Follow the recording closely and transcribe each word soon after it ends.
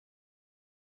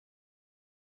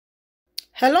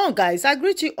Hello guys, I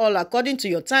greet you all according to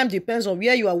your time, depends on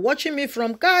where you are watching me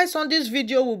from. Guys, on this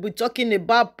video we'll be talking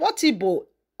about Portable,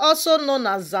 also known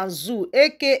as Zazu,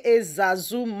 aka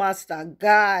Zazu Master.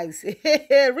 Guys,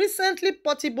 recently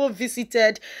Portable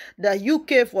visited the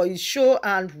UK for his show,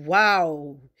 and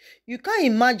wow, you can't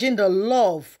imagine the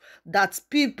love that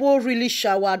people really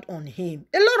showered on him.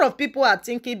 A lot of people are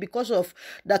thinking because of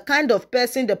the kind of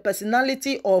person, the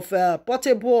personality of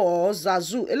Portable or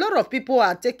Zazu, a lot of people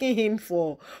are taking him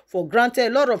for granted.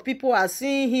 A lot of people are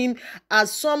seeing him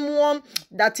as someone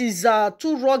that is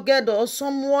too rugged, or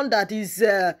someone that is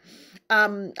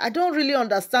I don't really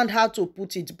understand how to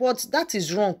put it, but that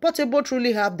is wrong. Portable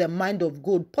truly have the mind of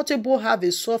gold. Portable have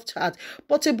a soft heart.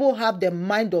 Portable have the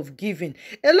mind of giving.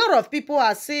 A lot of people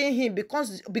are seeing him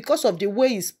because of the way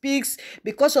he speaks,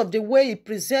 because of the way he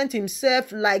presents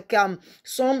himself, like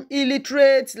some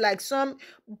illiterate, like some,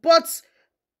 but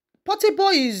Portable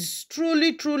is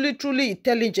truly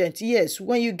intelligent. Yes,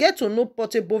 when you get to know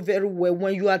Portable very well,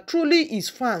 when you are truly his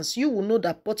fans, you will know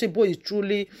that Portable is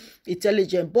truly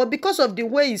intelligent. But because of the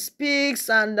way he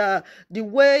speaks and the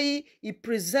way he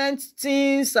presents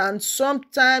things, and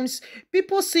sometimes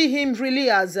people see him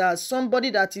really as somebody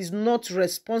that is not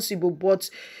responsible. But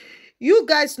you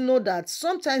guys know that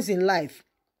sometimes in life,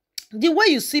 the way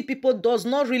you see people does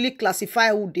not really classify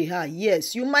who they are.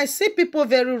 Yes, you might see people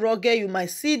very rugged, you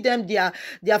might see them,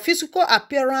 their physical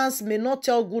appearance may not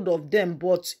tell good of them,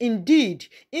 but indeed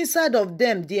inside of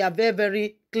them they are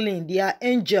very clean. They are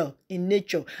angel in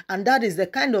nature, and that is the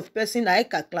kind of person I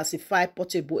can classify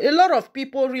Portable. A lot of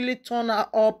people really turn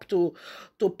up to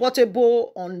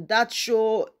Portable on that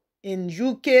show in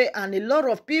UK, and a lot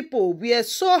of people were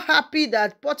so happy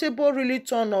that Portable really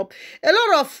turned up. A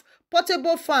lot of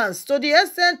Portable fans, to the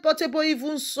extent Portable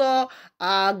even saw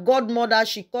our godmother.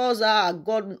 She calls her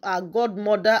our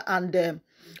godmother, and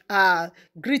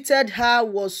greeted her,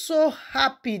 was so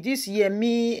happy. This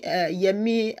Yemi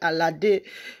Alade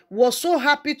was so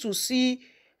happy to see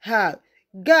her.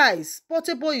 Guys,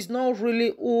 Portable is not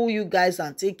really who you guys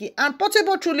are thinking, and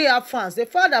Portable truly have fans. The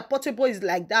fact that Portable is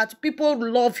like that, people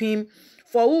love him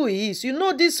for who he is. You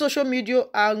know, this social media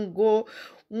angle,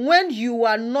 when you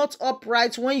are not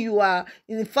upright, when you are,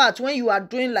 in fact, when you are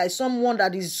doing like someone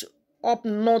that is up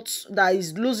north, that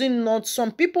is losing north,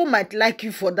 some people might like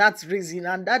you for that reason,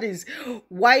 and that is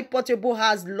why Portable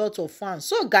has lots of fans.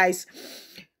 So guys,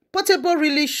 Portable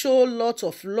really show lots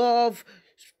of love,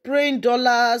 spraying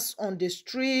dollars on the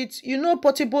street. You know,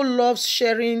 Portable loves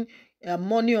sharing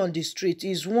money on the street.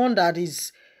 He's one that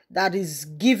is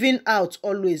giving out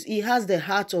always. He has the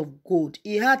heart of gold.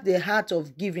 He has the heart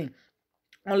of giving,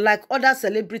 unlike other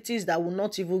celebrities that will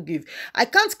not even give. I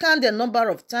can't count the number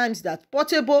of times that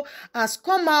Portable has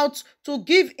come out to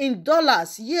give in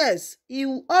dollars. Yes, he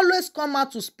will always come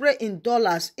out to spray in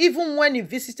dollars. Even when he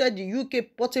visited the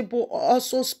UK, Portable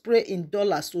also spray in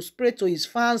dollars, to spray to his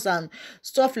fans and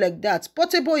stuff like that.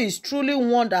 Portable is truly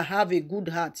one that have a good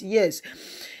heart. Yes.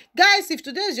 Guys, if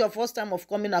today is your first time of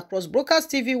coming across Brokers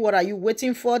TV, what are you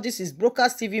waiting for? This is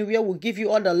Brokers TV, where we'll give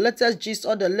you all the latest gist,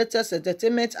 all the latest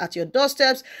entertainment at your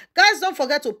doorsteps. Guys, don't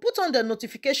forget to put on the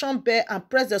notification bell and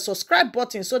press the subscribe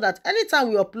button so that anytime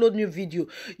we upload new video,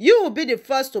 you will be the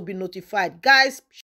first to be notified. Guys,